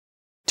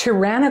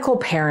Tyrannical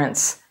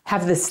parents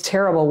have this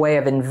terrible way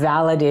of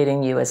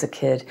invalidating you as a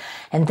kid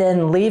and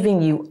then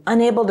leaving you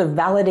unable to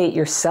validate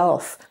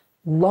yourself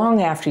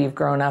long after you've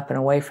grown up and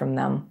away from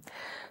them.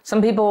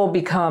 Some people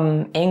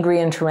become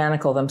angry and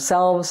tyrannical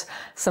themselves.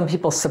 Some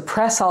people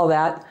suppress all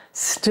that,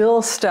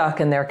 still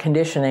stuck in their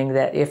conditioning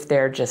that if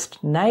they're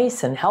just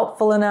nice and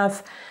helpful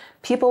enough,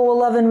 people will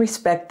love and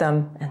respect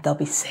them and they'll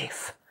be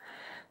safe.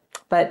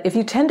 But if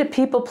you tend to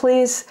people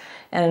please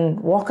and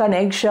walk on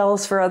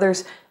eggshells for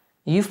others,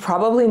 you've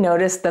probably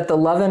noticed that the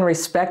love and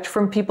respect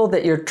from people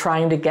that you're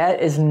trying to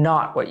get is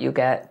not what you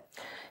get.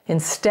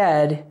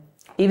 Instead,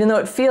 even though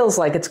it feels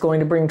like it's going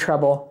to bring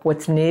trouble,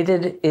 what's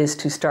needed is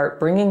to start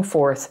bringing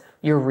forth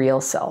your real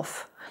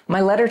self.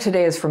 My letter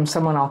today is from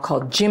someone I'll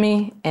call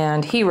Jimmy,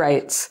 and he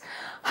writes,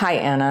 "Hi,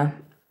 Anna.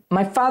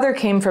 My father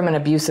came from an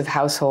abusive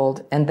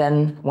household and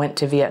then went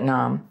to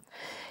Vietnam.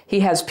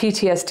 He has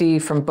PTSD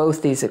from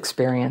both these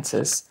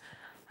experiences.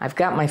 I've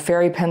got my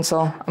fairy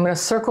pencil. I'm going to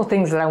circle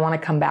things that I want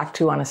to come back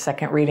to on a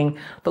second reading,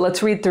 but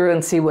let's read through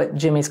and see what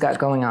Jimmy's got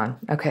going on.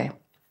 Okay.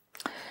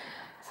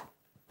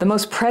 The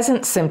most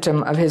present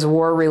symptom of his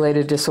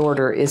war-related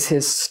disorder is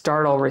his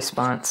startle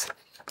response.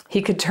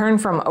 He could turn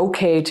from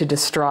okay to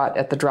distraught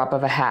at the drop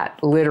of a hat,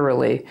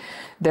 literally.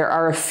 There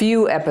are a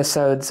few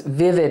episodes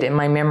vivid in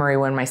my memory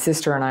when my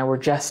sister and I were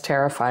just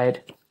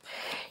terrified.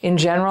 In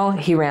general,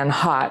 he ran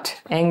hot,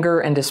 anger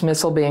and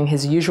dismissal being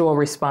his usual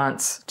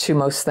response to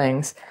most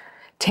things.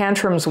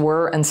 Tantrums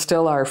were and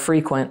still are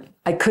frequent.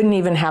 I couldn't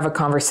even have a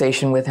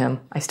conversation with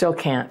him. I still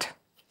can't.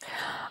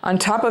 On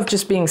top of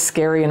just being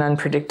scary and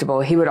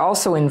unpredictable, he would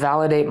also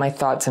invalidate my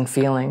thoughts and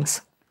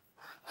feelings.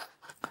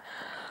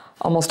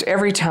 Almost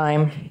every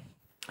time,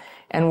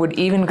 and would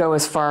even go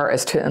as far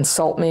as to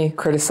insult me,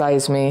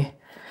 criticize me.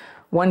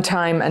 One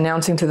time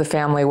announcing to the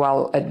family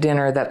while at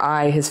dinner that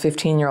I, his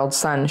 15-year-old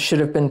son, should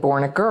have been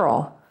born a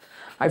girl.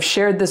 I've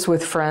shared this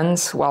with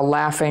friends while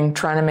laughing,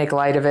 trying to make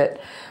light of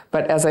it,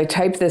 but as I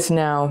type this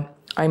now,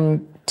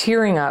 I'm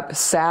tearing up,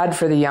 sad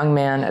for the young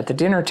man at the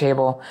dinner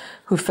table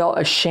who felt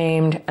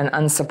ashamed and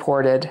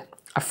unsupported,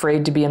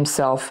 afraid to be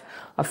himself,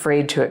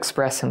 afraid to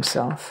express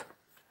himself.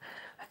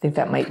 I think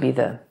that might be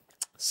the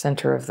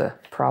center of the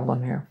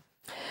problem here.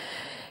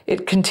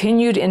 It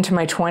continued into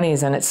my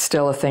 20s and it's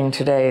still a thing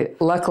today.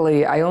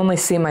 Luckily, I only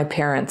see my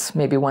parents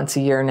maybe once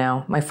a year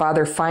now. My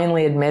father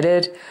finally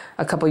admitted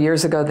a couple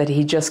years ago that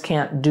he just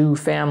can't do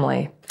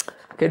family.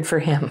 Good for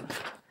him.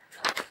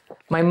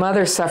 My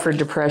mother suffered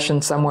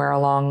depression somewhere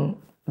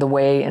along the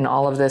way in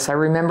all of this. I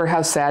remember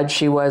how sad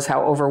she was,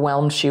 how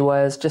overwhelmed she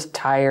was, just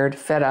tired,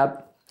 fed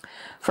up.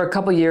 For a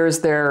couple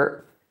years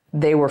there,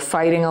 they were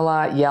fighting a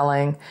lot,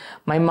 yelling.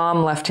 My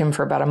mom left him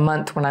for about a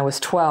month when I was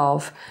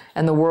 12,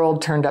 and the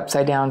world turned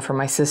upside down for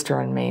my sister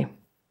and me.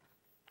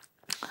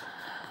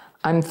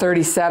 I'm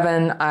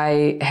 37.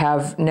 I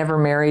have never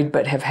married,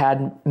 but have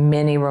had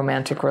many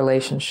romantic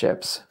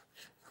relationships.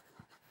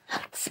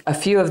 A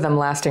few of them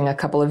lasting a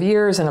couple of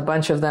years and a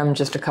bunch of them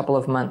just a couple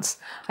of months.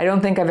 I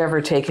don't think I've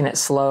ever taken it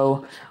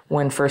slow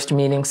when first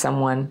meeting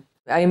someone.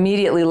 I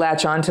immediately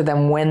latch onto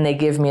them when they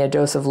give me a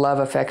dose of love,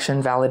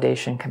 affection,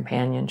 validation,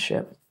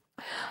 companionship.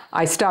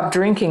 I stopped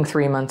drinking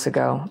 3 months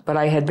ago, but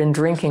I had been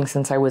drinking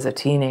since I was a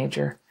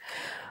teenager.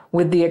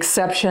 With the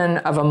exception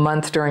of a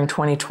month during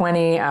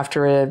 2020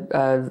 after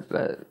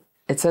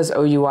it says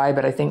OUI,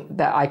 but I think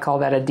that I call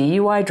that a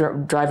DUI,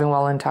 driving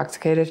while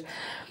intoxicated.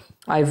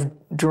 I've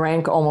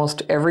drank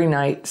almost every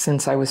night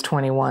since I was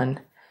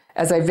 21.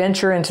 As I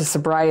venture into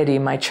sobriety,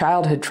 my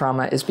childhood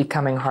trauma is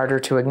becoming harder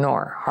to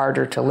ignore,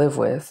 harder to live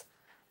with.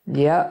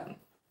 Yep,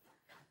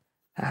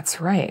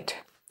 that's right.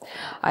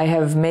 I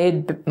have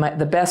made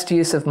the best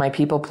use of my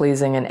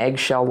people-pleasing and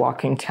eggshell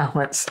walking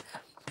talents.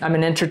 I'm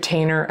an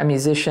entertainer, a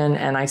musician,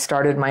 and I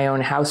started my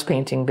own house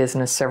painting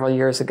business several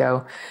years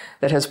ago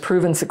that has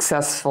proven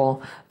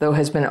successful, though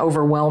has been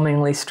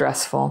overwhelmingly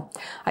stressful.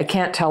 I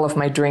can't tell if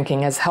my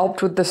drinking has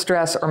helped with the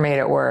stress or made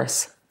it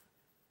worse.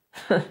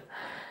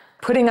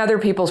 Putting other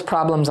people's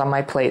problems on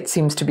my plate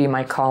seems to be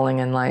my calling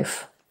in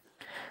life.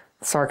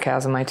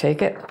 Sarcasm, I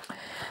take it.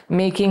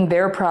 Making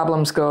their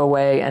problems go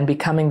away and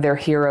becoming their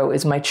hero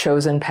is my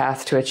chosen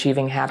path to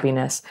achieving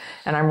happiness,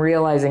 and I'm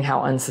realizing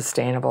how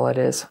unsustainable it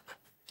is.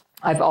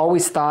 I've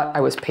always thought I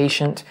was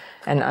patient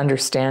and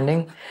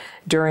understanding.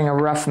 During a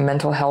rough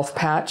mental health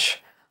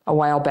patch a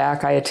while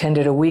back, I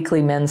attended a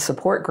weekly men's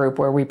support group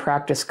where we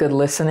practiced good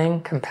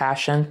listening,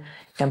 compassion,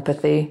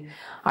 empathy.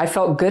 I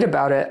felt good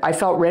about it. I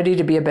felt ready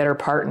to be a better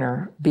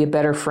partner, be a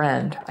better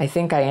friend. I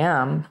think I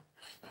am.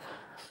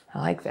 I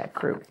like that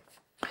group.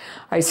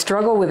 I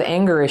struggle with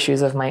anger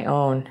issues of my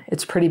own.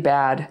 It's pretty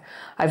bad.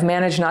 I've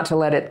managed not to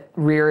let it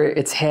rear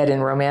its head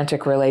in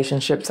romantic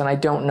relationships, and I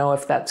don't know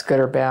if that's good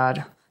or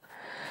bad.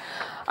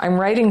 I'm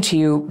writing to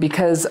you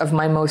because of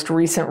my most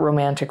recent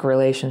romantic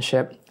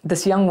relationship.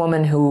 This young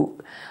woman who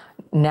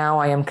now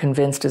I am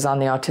convinced is on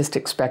the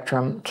autistic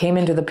spectrum came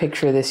into the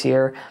picture this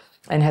year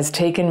and has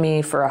taken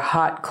me for a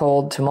hot,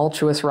 cold,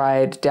 tumultuous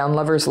ride down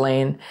Lover's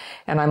Lane,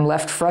 and I'm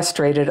left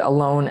frustrated,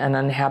 alone, and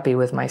unhappy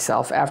with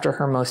myself after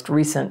her most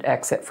recent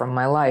exit from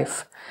my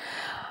life.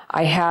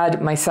 I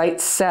had my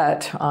sights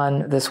set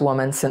on this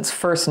woman since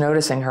first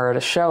noticing her at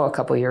a show a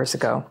couple years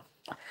ago.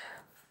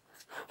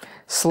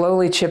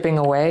 Slowly chipping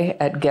away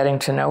at getting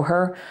to know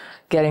her,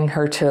 getting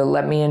her to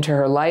let me into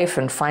her life,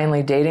 and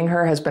finally dating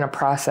her has been a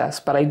process.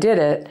 But I did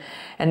it,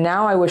 and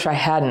now I wish I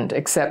hadn't,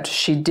 except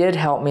she did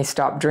help me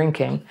stop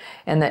drinking,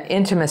 and the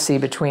intimacy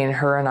between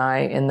her and I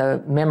in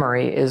the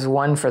memory is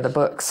one for the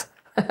books.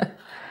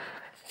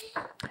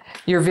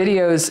 Your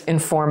videos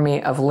inform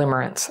me of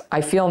limerence. I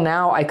feel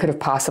now I could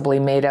have possibly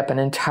made up an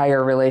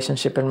entire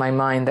relationship in my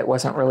mind that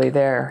wasn't really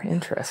there.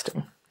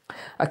 Interesting.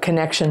 A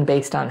connection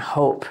based on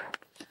hope.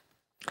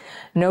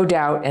 No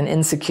doubt an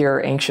insecure,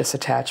 anxious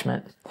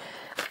attachment.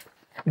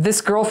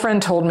 This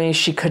girlfriend told me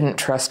she couldn't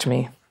trust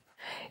me.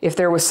 If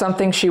there was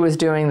something she was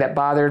doing that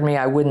bothered me,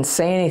 I wouldn't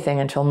say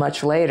anything until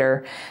much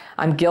later.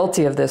 I'm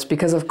guilty of this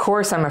because, of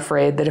course, I'm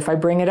afraid that if I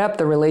bring it up,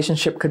 the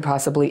relationship could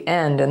possibly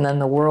end, and then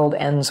the world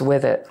ends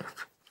with it.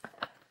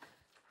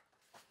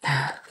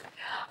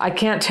 I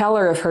can't tell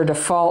her if her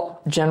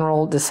default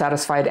general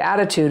dissatisfied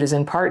attitude is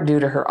in part due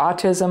to her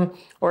autism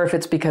or if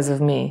it's because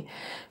of me.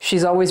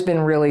 She's always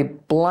been really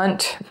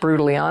blunt,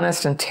 brutally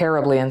honest, and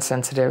terribly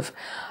insensitive.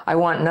 I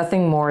want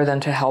nothing more than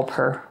to help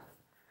her.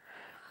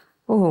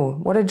 Ooh,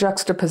 what a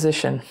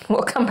juxtaposition.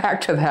 We'll come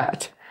back to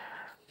that.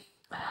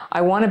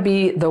 I want to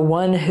be the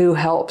one who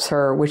helps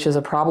her, which is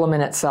a problem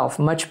in itself,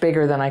 much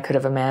bigger than I could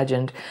have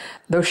imagined.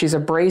 Though she's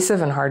abrasive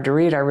and hard to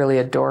read, I really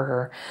adore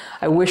her.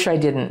 I wish I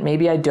didn't.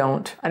 Maybe I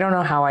don't. I don't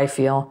know how I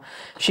feel.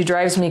 She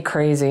drives me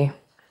crazy.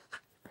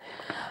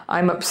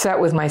 I'm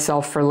upset with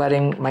myself for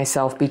letting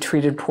myself be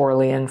treated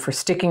poorly and for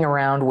sticking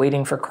around,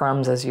 waiting for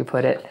crumbs, as you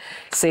put it,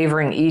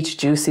 savoring each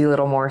juicy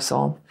little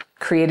morsel,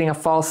 creating a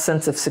false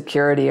sense of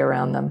security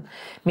around them.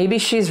 Maybe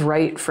she's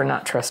right for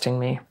not trusting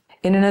me.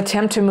 In an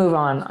attempt to move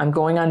on, I'm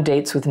going on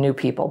dates with new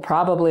people,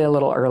 probably a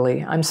little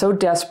early. I'm so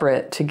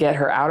desperate to get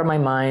her out of my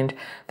mind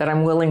that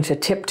I'm willing to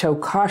tiptoe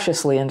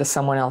cautiously into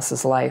someone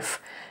else's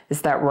life.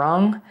 Is that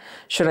wrong?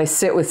 Should I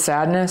sit with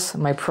sadness,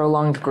 my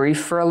prolonged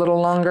grief for a little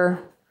longer?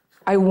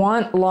 I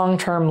want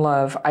long-term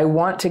love. I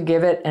want to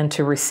give it and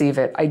to receive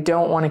it. I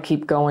don't want to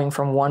keep going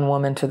from one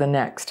woman to the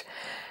next.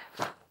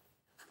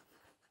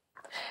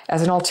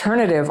 As an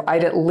alternative,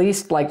 I'd at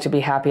least like to be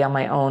happy on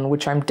my own,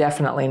 which I'm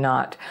definitely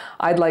not.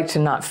 I'd like to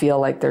not feel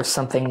like there's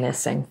something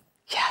missing.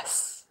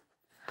 Yes.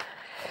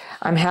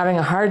 I'm having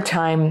a hard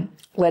time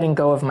letting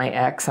go of my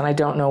ex, and I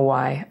don't know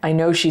why. I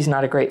know she's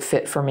not a great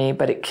fit for me,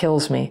 but it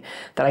kills me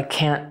that I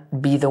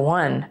can't be the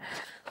one.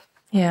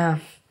 Yeah.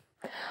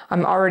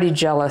 I'm already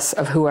jealous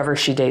of whoever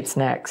she dates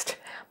next.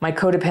 My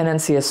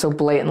codependency is so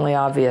blatantly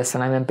obvious,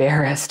 and I'm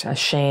embarrassed,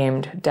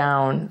 ashamed,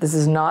 down. This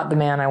is not the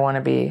man I want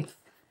to be.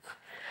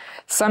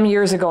 Some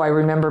years ago, I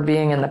remember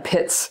being in the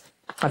pits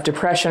of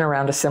depression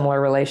around a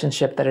similar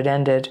relationship that had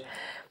ended.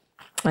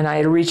 And I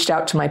had reached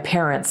out to my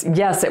parents.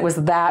 Yes, it was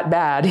that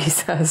bad, he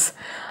says.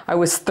 I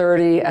was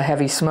 30, a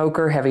heavy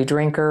smoker, heavy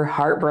drinker,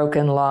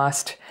 heartbroken,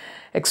 lost,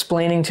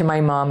 explaining to my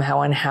mom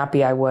how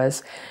unhappy I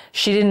was.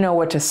 She didn't know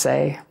what to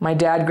say. My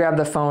dad grabbed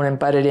the phone and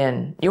butted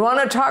in. You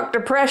want to talk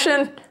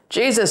depression?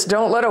 Jesus,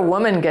 don't let a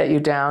woman get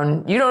you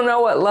down. You don't know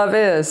what love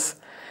is.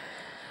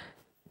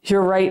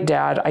 You're right,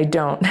 Dad, I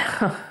don't.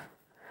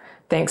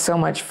 Thanks so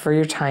much for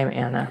your time,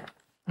 Anna.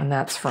 And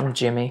that's from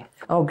Jimmy.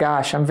 Oh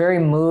gosh, I'm very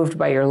moved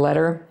by your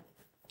letter.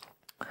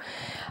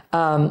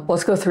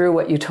 Let's go through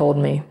what you told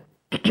me.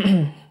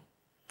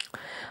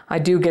 I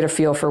do get a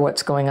feel for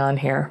what's going on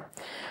here.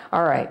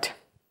 All right.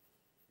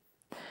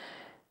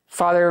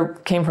 Father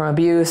came from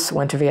abuse,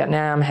 went to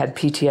Vietnam, had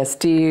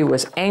PTSD,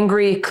 was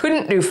angry,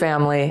 couldn't do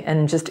family,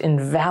 and just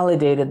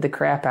invalidated the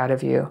crap out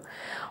of you.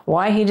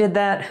 Why he did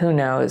that, who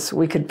knows?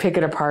 We could pick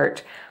it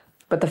apart.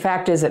 But the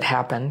fact is it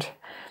happened.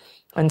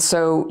 And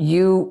so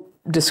you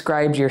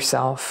described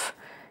yourself.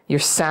 You're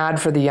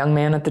sad for the young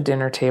man at the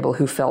dinner table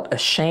who felt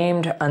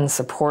ashamed,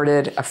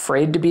 unsupported,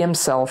 afraid to be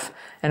himself,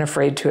 and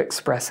afraid to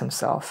express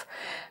himself.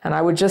 And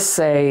I would just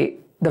say,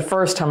 the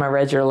first time I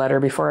read your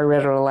letter, before I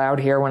read it aloud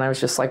here, when I was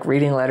just like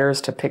reading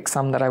letters to pick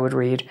some that I would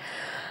read,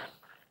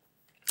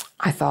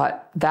 I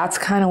thought, that's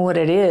kind of what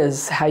it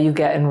is, how you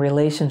get in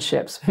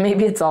relationships.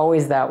 Maybe it's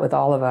always that with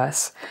all of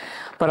us.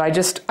 But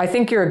I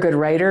think you're a good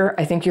writer.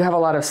 I think you have a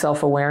lot of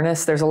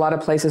self-awareness. There's a lot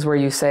of places where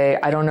you say,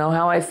 I don't know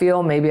how I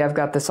feel. Maybe I've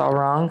got this all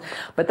wrong.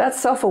 But that's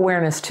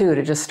self-awareness too,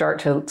 to just start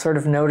to sort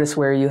of notice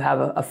where you have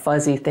a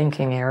fuzzy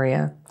thinking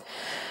area.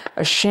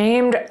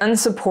 Ashamed,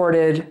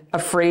 unsupported,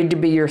 afraid to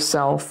be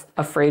yourself,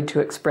 afraid to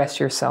express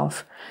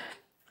yourself.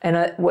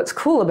 And what's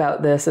cool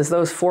about this is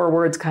those 4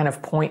 words kind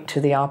of point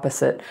to the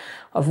opposite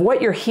of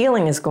what your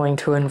healing is going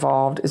to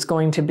involve is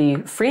going to be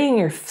freeing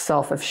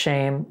yourself of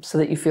shame so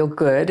that you feel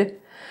good,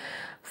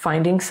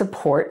 finding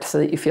support so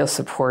that you feel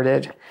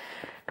supported,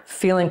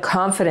 feeling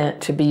confident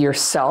to be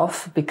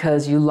yourself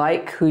because you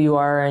like who you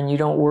are and you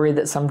don't worry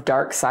that some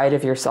dark side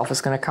of yourself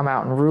is going to come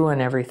out and ruin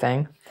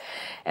everything,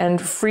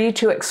 and free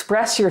to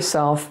express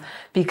yourself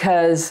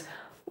because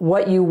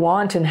what you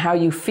want and how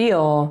you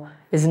feel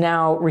is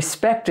now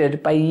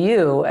respected by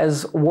you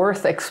as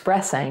worth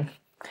expressing.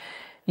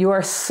 You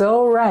are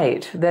so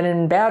right that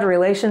in bad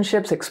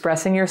relationships,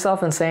 expressing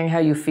yourself and saying how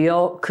you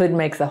feel could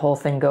make the whole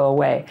thing go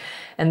away.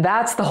 And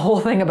that's the whole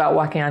thing about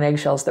walking on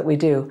eggshells that we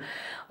do.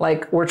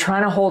 Like, we're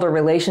trying to hold a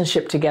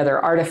relationship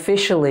together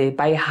artificially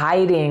by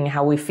hiding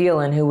how we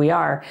feel and who we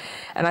are.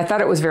 And I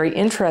thought it was very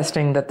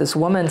interesting that this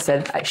woman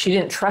said she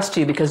didn't trust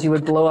you because you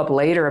would blow up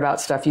later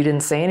about stuff. You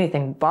didn't say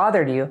anything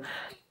bothered you.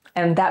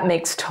 And that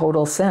makes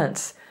total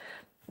sense,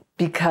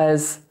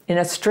 because in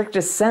a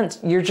strictest sense,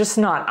 you're just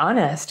not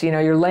honest.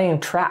 You're laying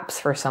traps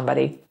for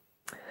somebody.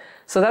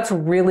 So that's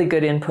really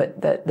good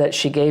input that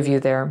she gave you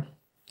there.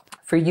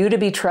 For you to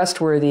be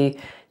trustworthy,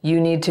 you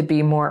need to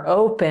be more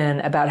open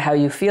about how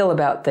you feel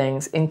about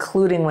things,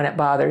 including when it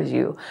bothers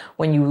you.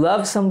 When you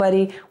love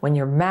somebody, when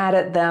you're mad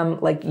at them,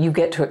 like, you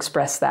get to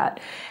express that.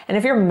 And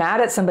if you're mad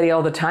at somebody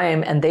all the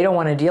time and they don't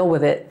want to deal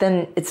with it,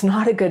 then it's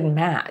not a good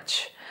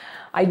match.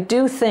 I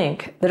do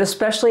think that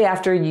especially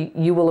after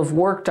you will have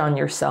worked on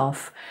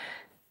yourself,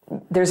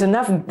 there's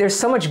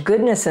so much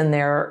goodness in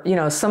there.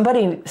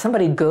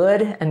 Somebody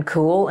good and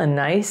cool and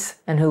nice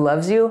and who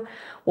loves you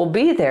will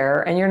be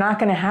there, and you're not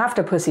going to have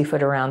to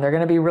pussyfoot around. They're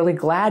going to be really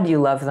glad you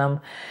love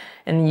them,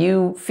 and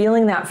you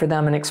feeling that for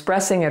them and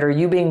expressing it, or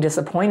you being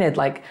disappointed.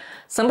 Like,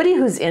 somebody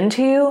who's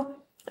into you,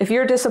 if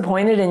you're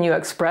disappointed and you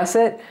express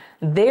it,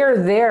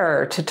 they're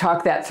there to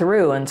talk that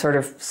through and sort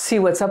of see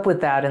what's up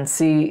with that and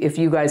see if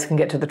you guys can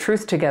get to the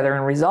truth together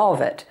and resolve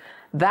it.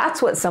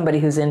 That's what somebody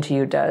who's into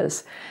you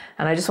does.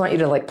 And I just want you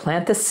to, like,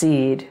 plant the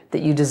seed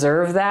that you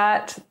deserve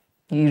that.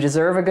 You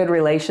deserve a good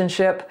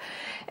relationship.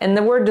 And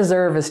the word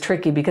deserve is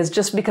tricky, because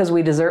just because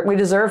we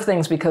deserve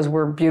things because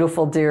we're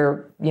beautiful,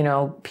 dear,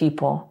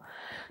 people.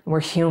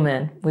 We're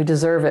human. We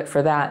deserve it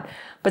for that.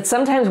 But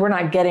sometimes we're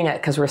not getting it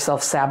because we're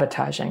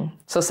self-sabotaging.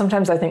 So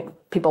sometimes I think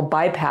people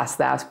bypass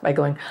that by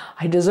going,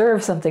 I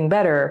deserve something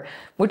better,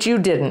 which you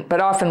didn't,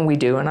 but often we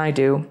do, and I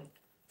do.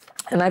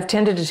 And I've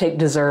tended to take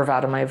deserve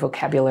out of my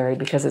vocabulary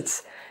because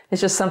it's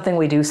just something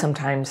we do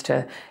sometimes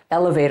to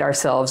elevate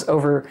ourselves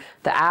over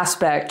the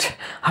aspect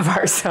of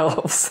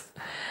ourselves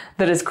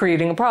that is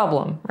creating a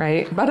problem,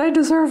 right? But I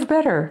deserve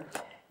better.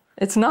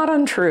 It's not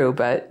untrue,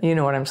 but you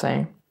know what I'm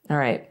saying. All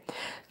right.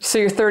 So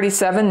you're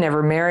 37,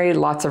 never married,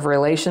 lots of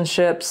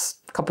relationships,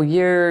 a couple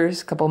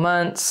years, a couple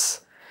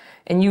months,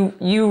 and you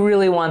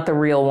really want the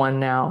real one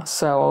now.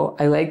 So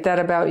I like that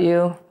about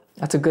you.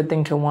 That's a good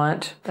thing to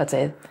want. That's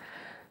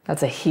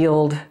a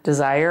healed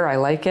desire. I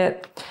like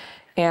it.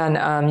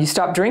 And you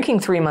stopped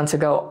drinking 3 months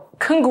ago.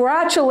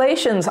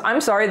 Congratulations.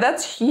 I'm sorry.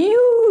 That's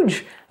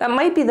huge. That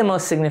might be the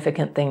most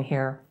significant thing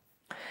here.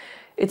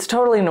 It's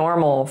totally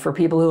normal for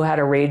people who had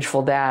a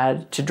rageful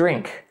dad to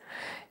drink.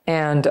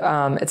 And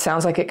it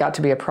sounds like it got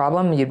to be a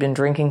problem. You'd been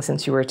drinking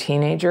since you were a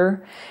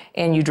teenager,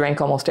 and you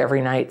drank almost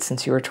every night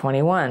since you were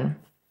 21.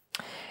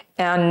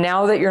 And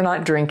now that you're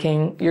not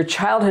drinking, your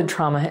childhood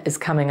trauma is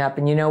coming up.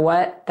 And you know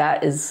what?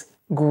 That is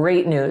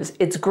great news.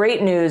 It's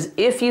great news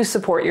if you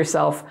support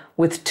yourself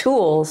with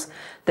tools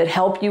that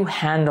help you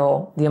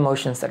handle the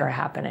emotions that are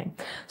happening.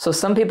 So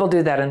some people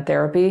do that in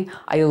therapy.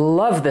 I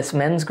love this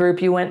men's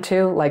group you went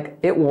to. Like,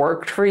 it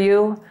worked for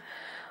you.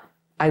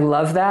 I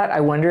love that. I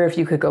wonder if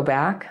you could go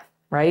back,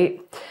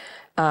 right?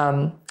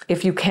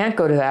 If you can't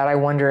go to that, I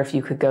wonder if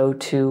you could go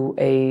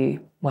to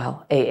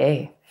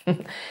AA.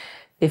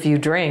 If you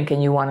drink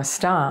and you want to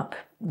stop,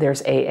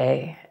 there's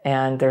AA,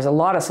 and there's a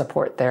lot of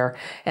support there.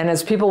 And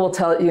as people will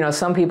tell,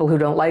 some people who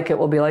don't like it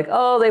will be like,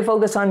 oh, they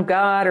focus on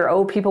God, or,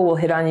 oh, people will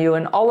hit on you,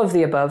 and all of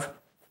the above.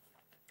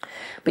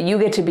 But you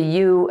get to be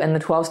you, and the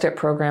 12-step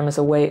program is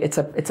a way, it's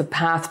a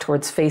path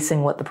towards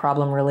facing what the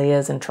problem really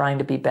is and trying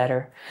to be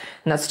better.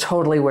 And that's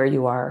totally where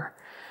you are.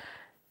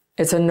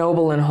 It's a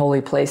noble and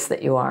holy place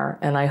that you are.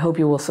 And I hope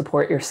you will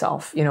support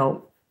yourself,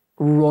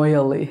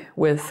 royally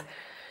with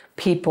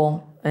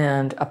people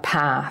and a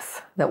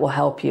path that will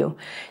help you.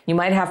 You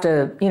might have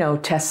to,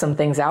 test some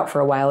things out for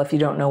a while if you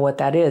don't know what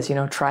that is.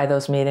 Try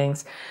those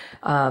meetings.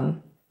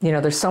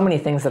 There's so many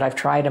things that I've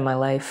tried in my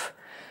life,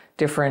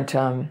 different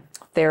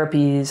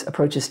therapies,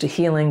 approaches to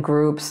healing,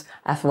 groups,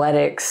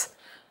 athletics,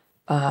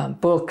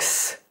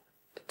 books,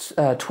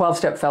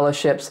 12-step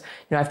fellowships.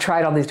 I've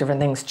tried all these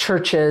different things,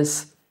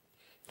 churches,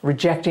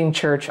 rejecting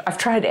church. I've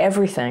tried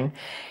everything.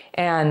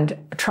 And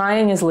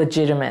trying is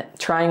legitimate.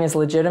 Trying is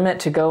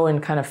legitimate to go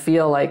and kind of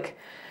feel like,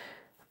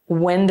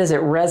 when does it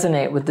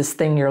resonate with this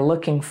thing you're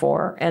looking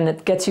for? And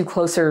it gets you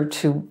closer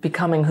to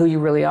becoming who you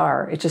really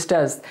are. It just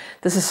does.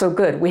 This is so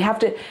good. We have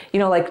to,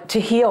 to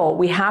heal,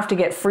 we have to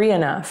get free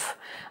enough,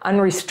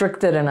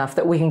 unrestricted enough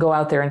that we can go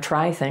out there and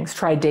try things.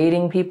 Try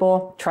dating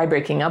people, try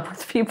breaking up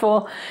with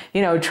people,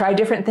 try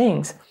different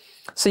things.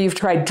 So you've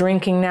tried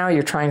drinking now,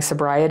 you're trying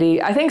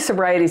sobriety. I think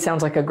sobriety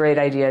sounds like a great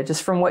idea,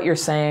 just from what you're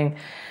saying,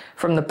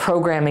 from the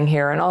programming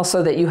here, and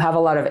also that you have a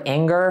lot of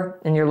anger,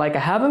 and you're like, I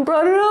haven't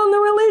brought it on the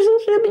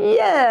relationship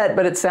yet,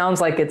 but it sounds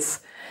like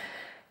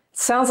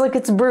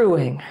it's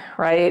brewing,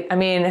 right? I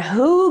mean,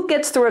 who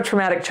gets through a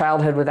traumatic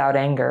childhood without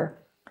anger?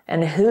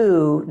 And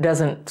who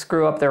doesn't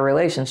screw up their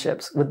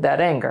relationships with that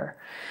anger?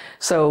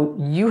 So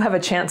you have a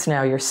chance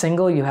now. You're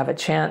single. You have a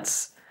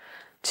chance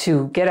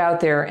to get out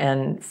there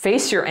and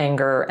face your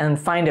anger and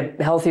find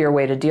a healthier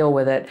way to deal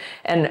with it.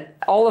 And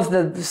all of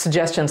the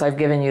suggestions I've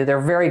given you, they're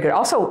very good.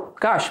 Also,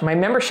 gosh, my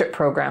membership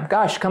program,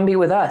 gosh, come be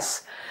with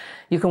us.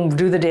 You can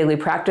do the daily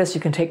practice.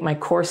 You can take my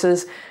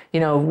courses. You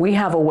know, we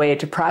have a way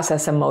to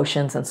process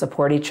emotions and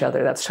support each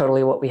other. That's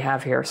totally what we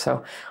have here.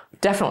 So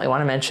definitely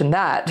want to mention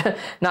that,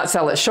 not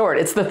sell it short.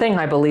 It's the thing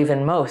I believe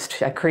in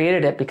most. I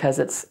created it because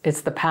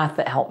it's the path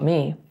that helped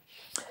me.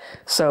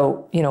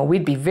 So, you know,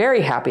 we'd be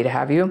very happy to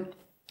have you.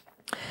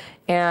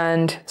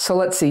 And so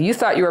let's see, you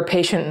thought you were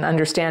patient and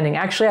understanding.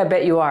 Actually, I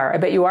bet you are. I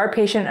bet you are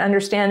patient and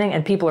understanding,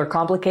 and people are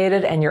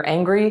complicated, and you're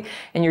angry,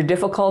 and you're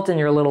difficult, and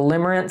you're a little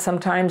limerent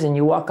sometimes, and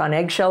you walk on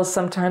eggshells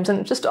sometimes,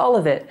 and just all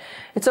of it.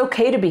 It's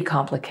okay to be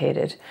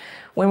complicated.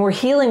 When we're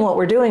healing, what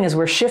we're doing is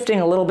we're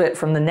shifting a little bit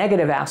from the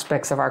negative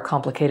aspects of our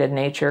complicated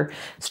nature,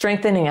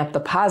 strengthening up the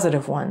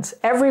positive ones.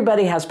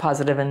 Everybody has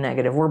positive and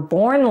negative. We're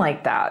born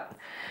like that.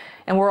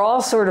 And we're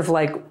all sort of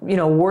like, you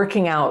know,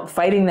 working out,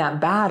 fighting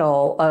that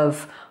battle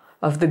of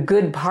the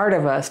good part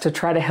of us to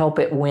try to help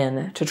it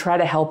win, to try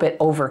to help it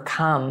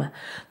overcome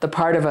the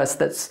part of us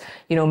that's,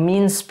 you know,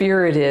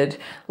 mean-spirited,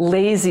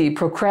 lazy,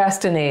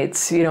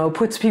 procrastinates, you know,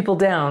 puts people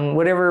down,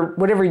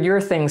 whatever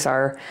your things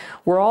are.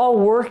 We're all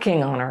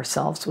working on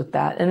ourselves with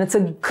that. And it's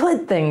a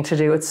good thing to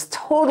do. It's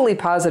totally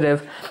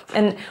positive.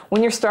 And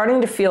when you're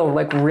starting to feel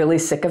like really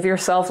sick of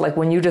yourself, like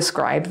when you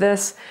describe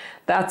this,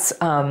 that's in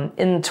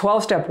the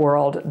 12-step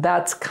world,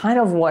 that's kind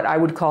of what I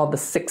would call the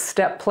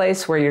 6-step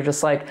place, where you're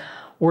just like,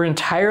 we're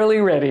entirely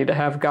ready to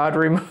have God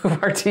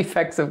remove our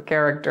defects of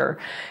character.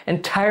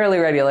 Entirely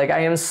ready. Like, I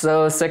am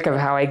so sick of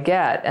how I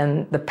get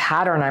and the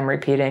pattern I'm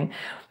repeating.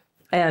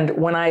 And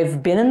when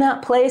I've been in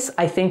that place,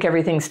 I think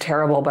everything's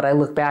terrible, but I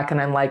look back and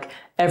I'm like,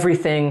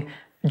 everything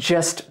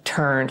just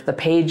turned. The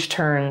page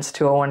turns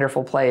to a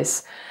wonderful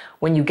place.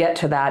 When you get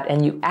to that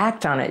and you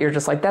act on it, you're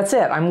just like, that's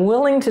it. I'm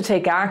willing to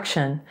take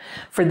action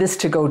for this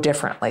to go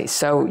differently.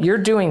 So you're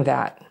doing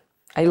that.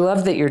 I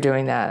love that you're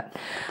doing that.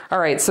 All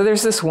right, so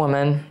there's this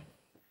woman.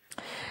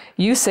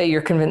 You say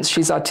you're convinced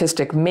she's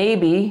autistic.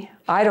 Maybe,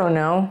 I don't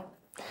know.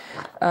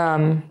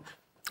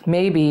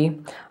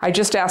 Maybe. I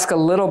just ask a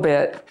little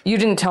bit. You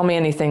didn't tell me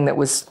anything that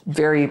was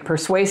very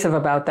persuasive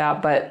about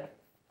that, but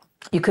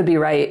you could be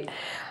right.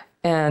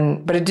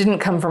 But it didn't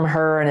come from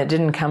her, and it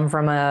didn't come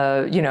from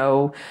a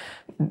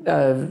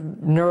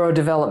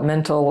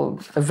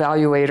neurodevelopmental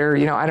evaluator.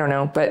 You know, I don't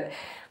know.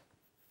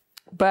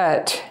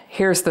 But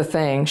here's the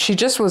thing. She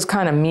just was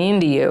kind of mean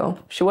to you.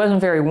 She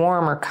wasn't very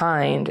warm or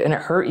kind, and it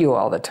hurt you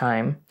all the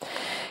time.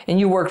 And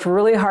you worked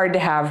really hard to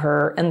have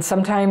her. And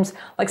sometimes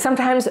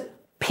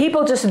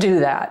people just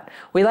do that.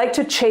 We like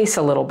to chase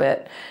a little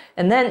bit.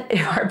 And then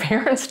if our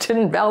parents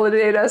didn't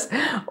validate us,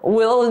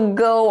 we'll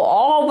go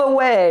all the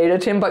way to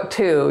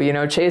Timbuktu, you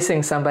know,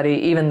 chasing somebody,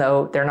 even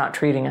though they're not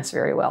treating us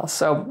very well.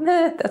 So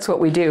that's what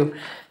we do.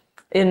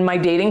 In my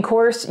dating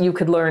course, you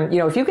could learn, you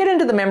know, if you get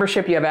into the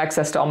membership, you have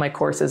access to all my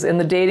courses. In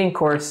the dating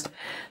course,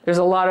 there's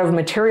a lot of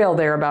material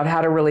there about how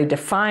to really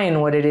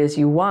define what it is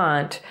you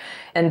want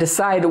and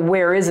decide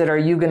where is it. Are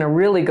you going to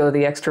really go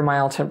the extra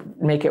mile to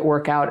make it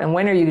work out? And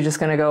when are you just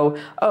going to go,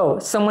 oh,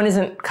 someone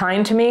isn't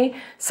kind to me?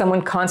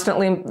 Someone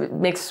constantly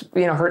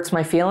hurts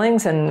my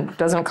feelings and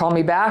doesn't call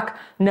me back?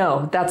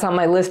 No, that's on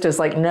my list as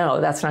like,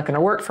 no, that's not going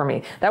to work for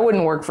me. That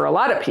wouldn't work for a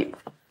lot of people.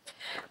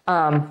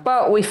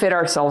 But we fit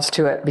ourselves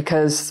to it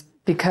because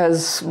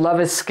love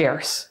is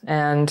scarce,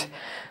 and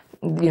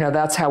you know,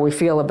 that's how we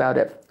feel about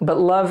it. But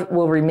love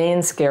will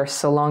remain scarce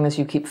so long as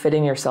you keep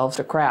fitting yourselves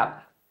to crap.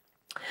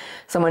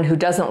 Someone who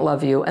doesn't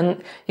love you,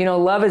 and you know,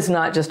 love is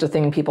not just a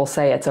thing people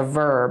say, it's a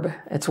verb.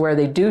 It's where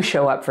they do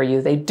show up for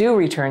you. They do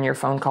return your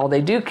phone call.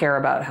 They do care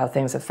about how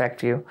things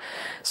affect you.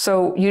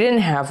 So you didn't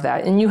have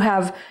that. And you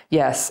have,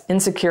 yes,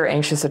 insecure,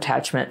 anxious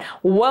attachment.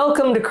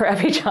 Welcome to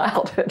crappy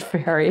childhood,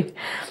 Fairy.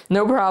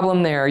 No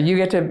problem there. You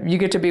get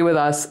to be with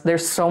us.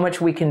 There's so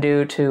much we can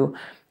do to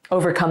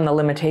overcome the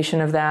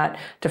limitation of that,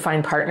 to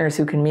find partners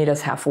who can meet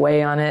us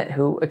halfway on it,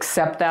 who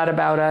accept that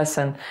about us.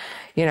 And,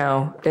 you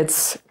know,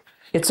 it's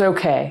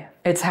okay.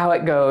 It's how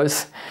it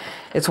goes.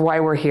 It's why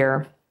we're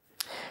here.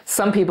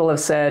 Some people have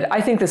said, I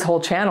think this whole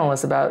channel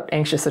is about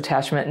anxious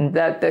attachment, and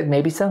that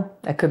maybe so.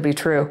 That could be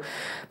true.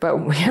 But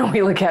you know,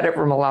 we look at it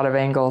from a lot of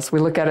angles. We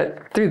look at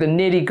it through the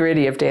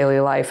nitty-gritty of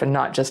daily life and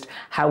not just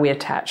how we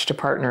attach to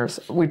partners.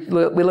 We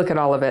look at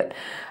all of it.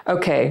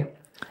 Okay,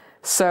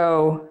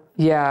 so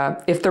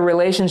yeah, if the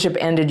relationship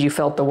ended, you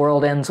felt the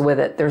world ends with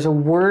it. There's a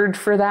word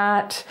for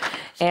that,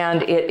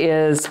 and it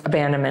is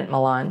abandonment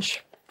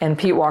melange. And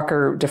Pete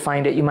Walker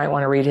defined it. You might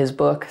want to read his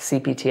book,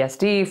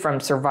 CPTSD, From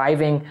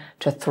Surviving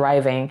to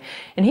Thriving.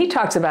 And he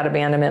talks about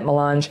abandonment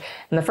melange.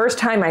 And the first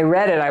time I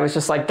read it, I was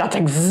just like, that's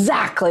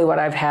exactly what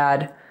I've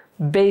had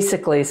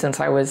basically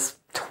since I was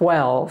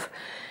 12.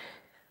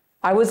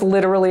 I was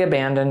literally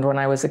abandoned when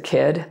I was a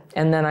kid.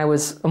 And then I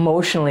was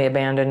emotionally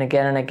abandoned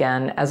again and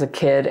again as a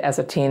kid, as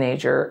a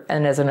teenager,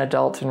 and as an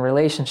adult in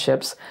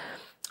relationships.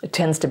 It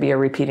tends to be a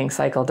repeating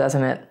cycle,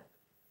 doesn't it?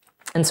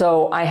 And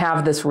so I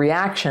have this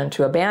reaction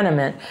to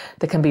abandonment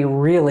that can be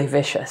really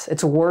vicious.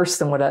 It's worse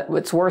than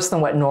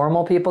what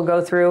normal people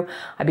go through.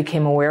 I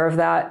became aware of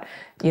that.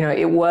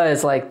 It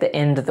was like the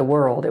end of the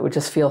world. It would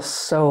just feel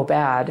so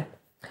bad.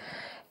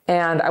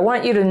 And I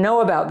want you to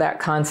know about that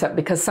concept,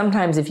 because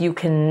sometimes if you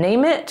can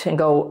name it and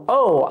go,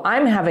 oh,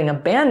 I'm having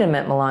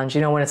abandonment melange,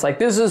 when it's like,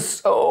 this is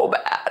so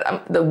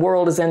bad, the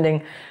world is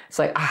ending. It's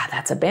like,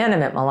 that's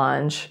abandonment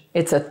melange.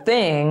 It's a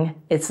thing.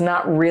 It's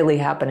not really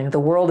happening. The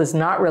world is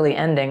not really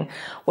ending.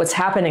 What's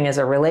happening is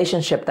a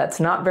relationship that's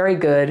not very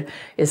good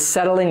is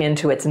settling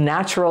into its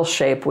natural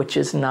shape, which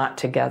is not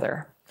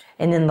together.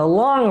 And in the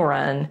long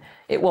run,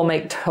 it will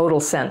make total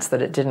sense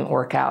that it didn't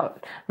work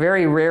out.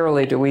 Very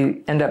rarely do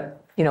we end up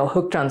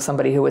hooked on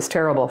somebody who was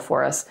terrible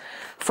for us,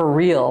 for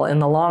real, in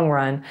the long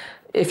run.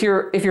 If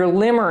you're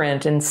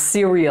limerent and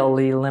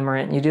serially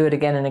limerent, you do it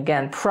again and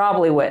again,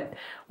 probably what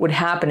would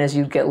happen is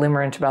you'd get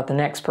limerent about the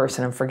next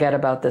person and forget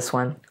about this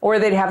one. Or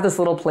they'd have this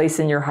little place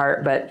in your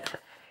heart, but,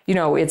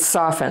 it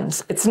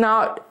softens.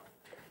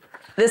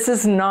 This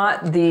is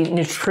not the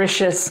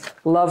nutritious,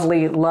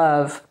 lovely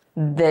love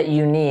that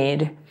you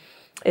need.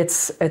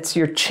 It's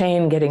your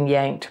chain getting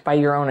yanked by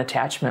your own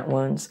attachment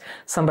wounds.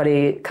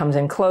 Somebody comes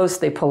in close,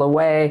 they pull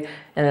away,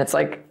 and it's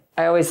like,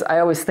 I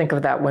always think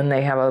of that when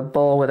they have a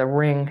bull with a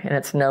ring in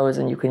its nose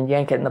and you can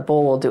yank it and the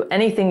bull will do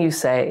anything you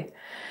say.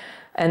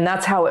 And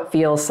that's how it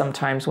feels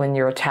sometimes when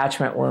your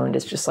attachment wound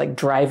is just like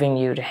driving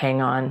you to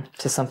hang on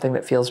to something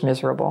that feels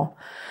miserable.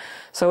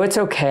 So it's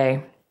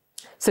okay.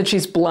 Said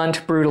she's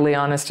blunt, brutally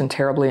honest, and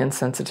terribly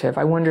insensitive.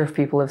 I wonder if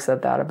people have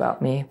said that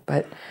about me,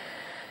 but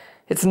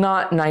it's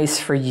not nice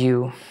for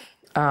you.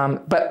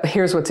 But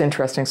here's what's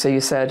interesting. So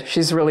you said,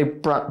 she's really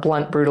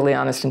blunt, brutally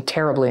honest, and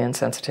terribly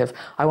insensitive.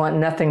 I want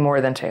nothing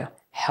more than to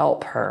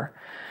help her.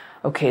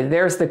 Okay,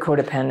 there's the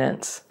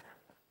codependence.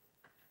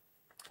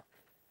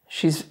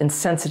 She's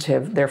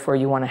insensitive, therefore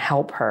you want to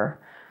help her.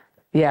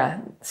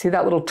 Yeah, see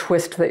that little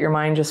twist that your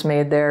mind just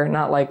made there?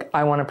 Not like,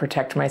 I want to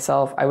protect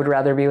myself. I would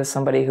rather be with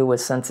somebody who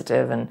was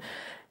sensitive and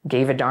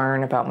gave a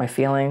darn about my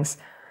feelings.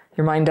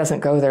 Your mind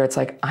doesn't go there. It's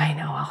like, I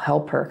know, I'll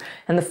help her.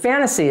 And the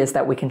fantasy is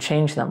that we can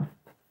change them.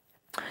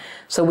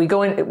 So we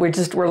go in,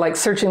 we're like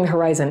searching the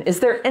horizon. Is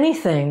there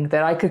anything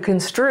that I could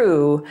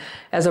construe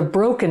as a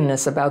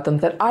brokenness about them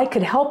that I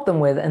could help them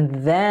with,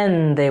 and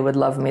then they would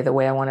love me the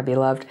way I want to be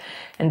loved?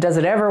 And does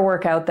it ever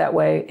work out that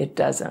way? It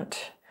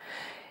doesn't.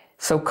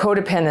 So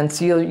codependence,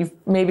 you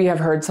maybe have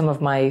heard some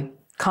of my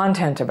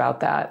content about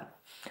that.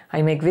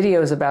 I make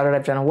videos about it.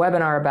 I've done a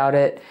webinar about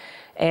it.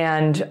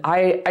 And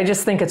I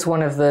just think it's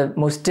one of the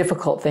most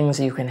difficult things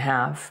you can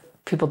have.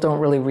 People don't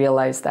really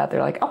realize that.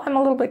 They're like, oh, I'm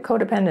a little bit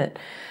codependent.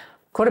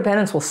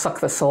 Codependence will suck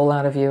the soul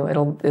out of you.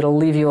 It'll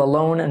leave you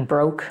alone and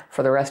broke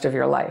for the rest of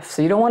your life.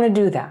 So you don't want to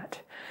do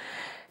that.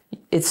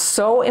 It's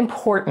so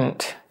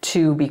important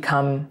to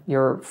become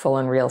your full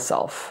and real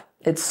self.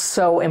 It's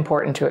so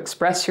important to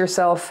express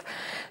yourself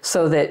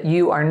so that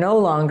you are no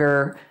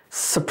longer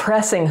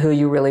suppressing who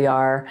you really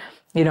are,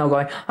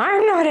 going,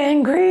 I'm not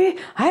angry.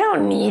 I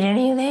don't need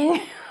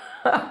anything.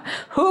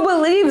 Who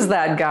believes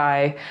that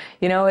guy?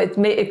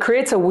 It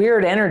creates a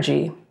weird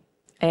energy.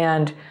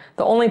 And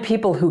the only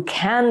people who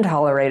can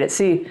tolerate it,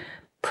 see,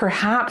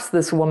 perhaps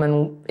this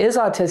woman is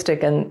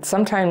autistic, and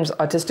sometimes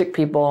autistic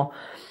people,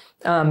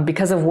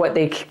 because of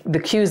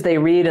the cues they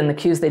read and the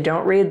cues they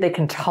don't read, they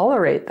can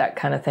tolerate that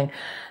kind of thing.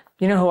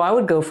 Who I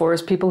would go for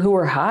is people who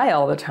are high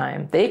all the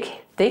time. They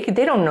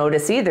don't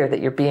notice either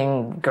that you're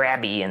being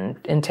grabby and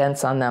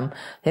intense on them.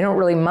 They don't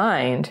really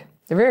mind.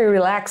 They're very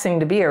relaxing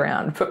to be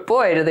around, but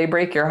boy, do they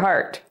break your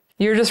heart.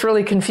 You're just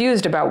really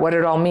confused about what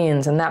it all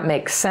means, and that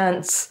makes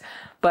sense.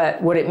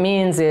 But what it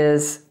means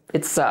is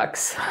it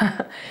sucks.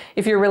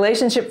 If your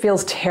relationship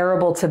feels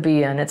terrible to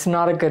be in, it's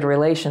not a good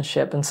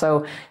relationship. And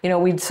so,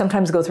 we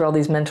sometimes go through all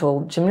these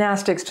mental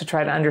gymnastics to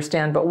try to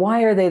understand, but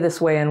why are they this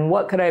way? And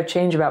what could I have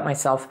changed about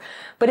myself?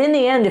 But in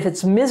the end, if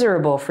it's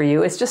miserable for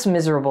you, it's just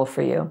miserable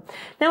for you.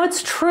 Now,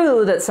 it's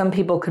true that some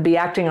people could be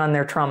acting on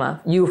their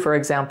trauma, you, for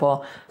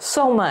example,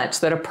 so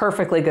much that a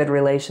perfectly good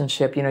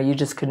relationship, you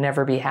just could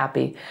never be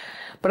happy.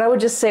 But I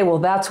would just say, well,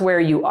 that's where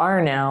you are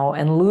now,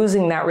 and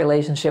losing that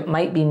relationship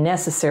might be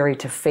necessary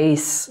to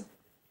face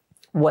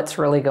what's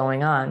really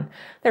going on.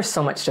 There's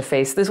so much to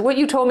face. What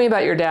you told me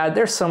about your dad,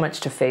 there's so much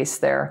to face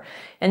there.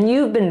 And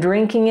you've been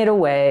drinking it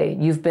away.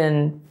 You've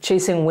been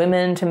chasing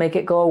women to make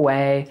it go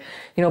away,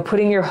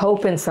 putting your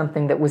hope in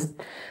something that was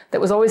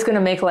always going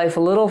to make life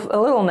a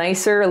little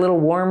nicer, a little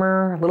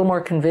warmer, a little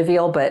more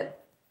convivial,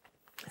 but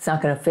it's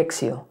not going to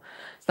fix you.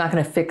 It's not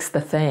going to fix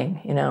the thing,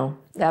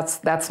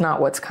 That's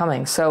not what's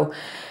coming. So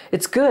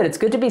it's good. It's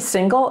good to be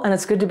single, and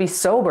it's good to be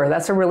sober.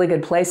 That's a really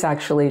good place,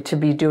 actually, to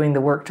be doing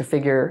the work to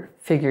figure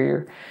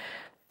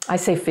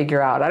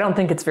out. I don't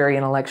think it's very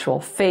intellectual.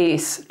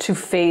 To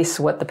face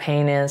what the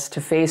pain is, to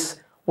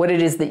face what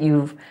it is that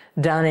you've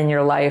done in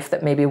your life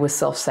that maybe was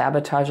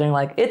self-sabotaging.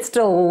 Like, it's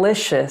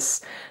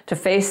delicious to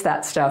face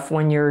that stuff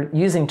when you're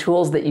using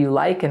tools that you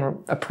like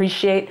and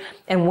appreciate,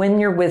 and when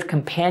you're with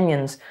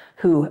companions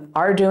who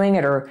are doing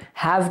it or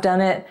have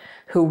done it,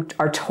 who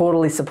are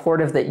totally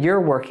supportive that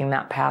you're working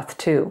that path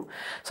too.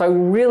 So I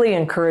really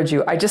encourage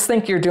you. I just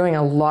think you're doing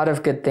a lot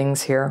of good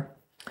things here.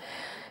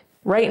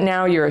 Right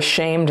now you're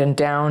ashamed and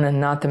down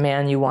and not the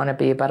man you want to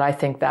be, but I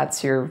think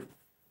that's your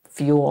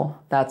fuel.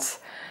 That's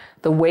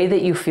the way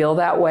that you feel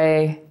that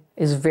way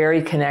is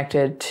very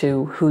connected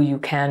to who you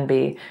can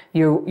be.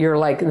 You're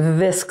like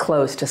this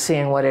close to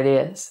seeing what it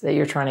is that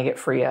you're trying to get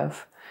free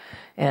of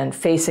and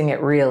facing it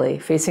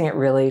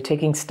really,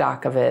 taking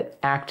stock of it,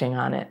 acting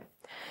on it.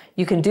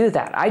 You can do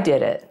that. I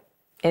did it,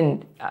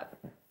 and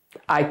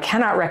I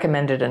cannot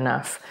recommend it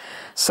enough.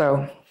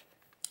 So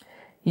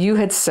you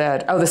had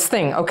said, oh, this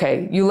thing,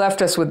 okay, you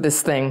left us with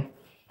this thing.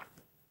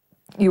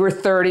 You were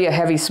 30, a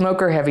heavy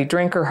smoker, heavy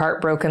drinker,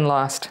 heartbroken,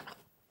 lost.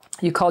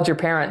 You called your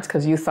parents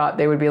because you thought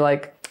they would be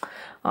like,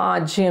 "Aw,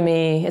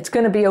 Jimmy, it's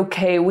going to be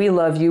okay. We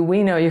love you.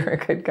 We know you're a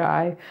good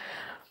guy."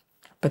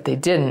 But they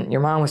didn't.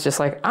 Your mom was just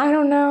like, "I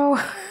don't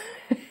know."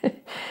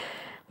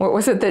 What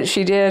was it that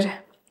she did?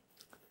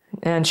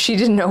 And she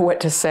didn't know what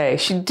to say.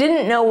 She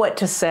didn't know what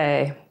to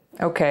say.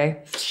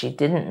 Okay, she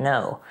didn't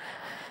know.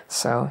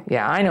 So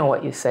yeah, I know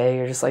what you say.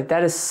 You're just like,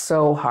 that is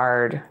so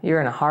hard.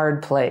 You're in a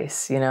hard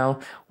place, you know.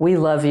 We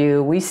love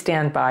you. We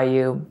stand by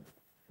you.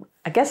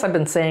 I guess I've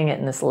been saying it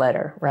in this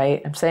letter,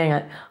 right? I'm saying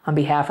it on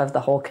behalf of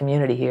the whole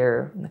community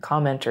here, the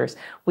commenters.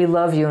 We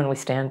love you and we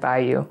stand by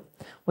you.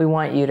 We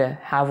want you to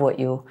have what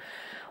you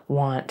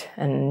want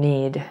and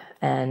need,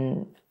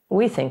 and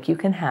we think you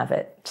can have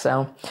it.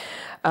 So,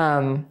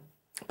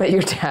 but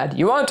your dad,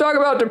 you want to talk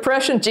about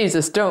depression?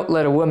 Jesus, don't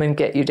let a woman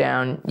get you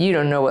down. You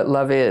don't know what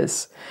love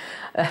is.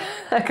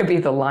 That could be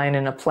the line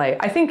in a play.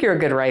 I think you're a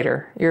good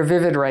writer. You're a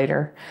vivid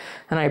writer,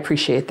 and I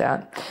appreciate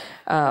that.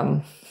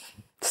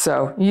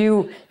 So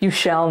you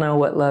shall know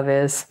what love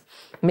is.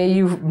 May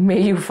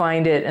you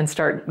find it and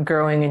start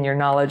growing in your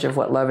knowledge of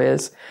what love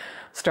is,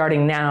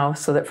 starting now,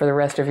 so that for the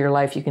rest of your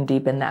life you can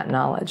deepen that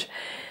knowledge.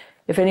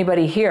 If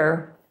anybody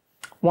here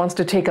wants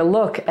to take a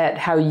look at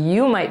how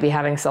you might be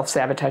having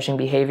self-sabotaging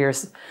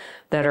behaviors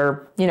that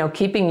are, you know,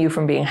 keeping you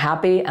from being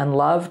happy and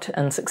loved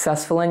and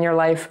successful in your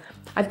life,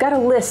 I've got a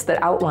list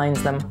that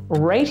outlines them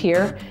right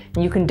here,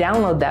 and you can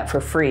download that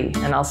for free,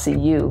 and I'll see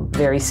you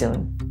very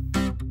soon.